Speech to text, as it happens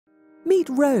Meet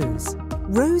Rose.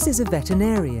 Rose is a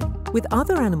veterinarian. With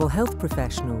other animal health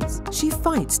professionals, she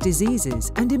fights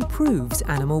diseases and improves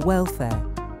animal welfare.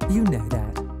 You know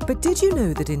that. But did you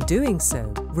know that in doing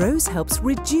so, Rose helps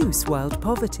reduce world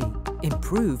poverty,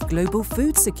 improve global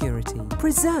food security,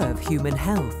 preserve human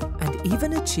health, and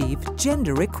even achieve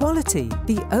gender equality?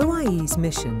 The OIE's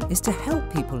mission is to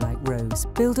help people like Rose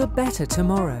build a better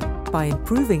tomorrow by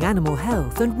improving animal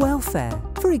health and welfare.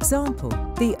 For example,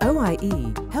 the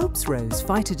OIE helps Rose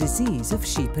fight a disease of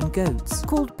sheep and goats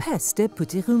called Peste,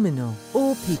 petits ruminants,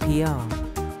 or PPR.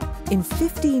 In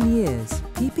 15 years,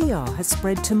 PPR has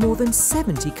spread to more than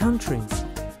 70 countries.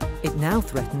 It now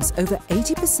threatens over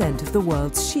 80% of the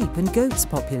world's sheep and goats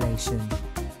population.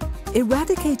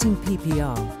 Eradicating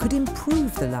PPR could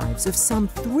improve the lives of some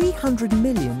 300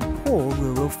 million poor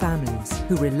rural families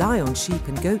who rely on sheep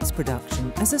and goats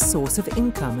production as a source of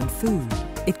income and food.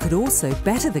 It could also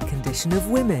better the condition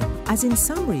of women, as in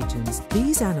some regions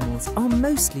these animals are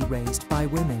mostly raised by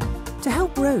women. To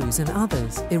help Rose and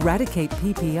others eradicate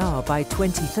PPR by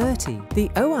 2030, the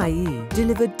OIE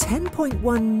delivered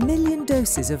 10.1 million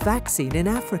doses of vaccine in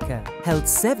Africa, held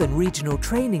 7 regional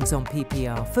trainings on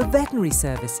PPR for veterinary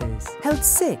services, held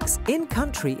 6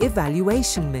 in-country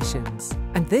evaluation missions,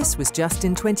 and this was just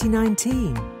in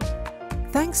 2019.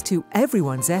 Thanks to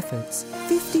everyone's efforts,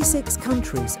 56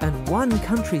 countries and 1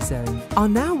 country zone are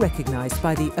now recognised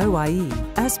by the OIE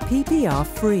as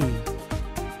PPR-free.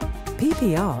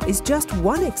 PPR is just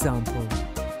one example.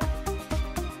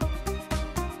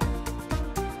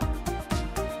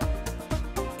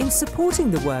 In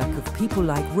supporting the work of people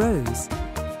like Rose,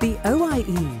 the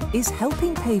OIE is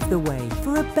helping pave the way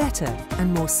for a better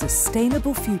and more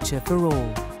sustainable future for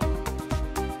all.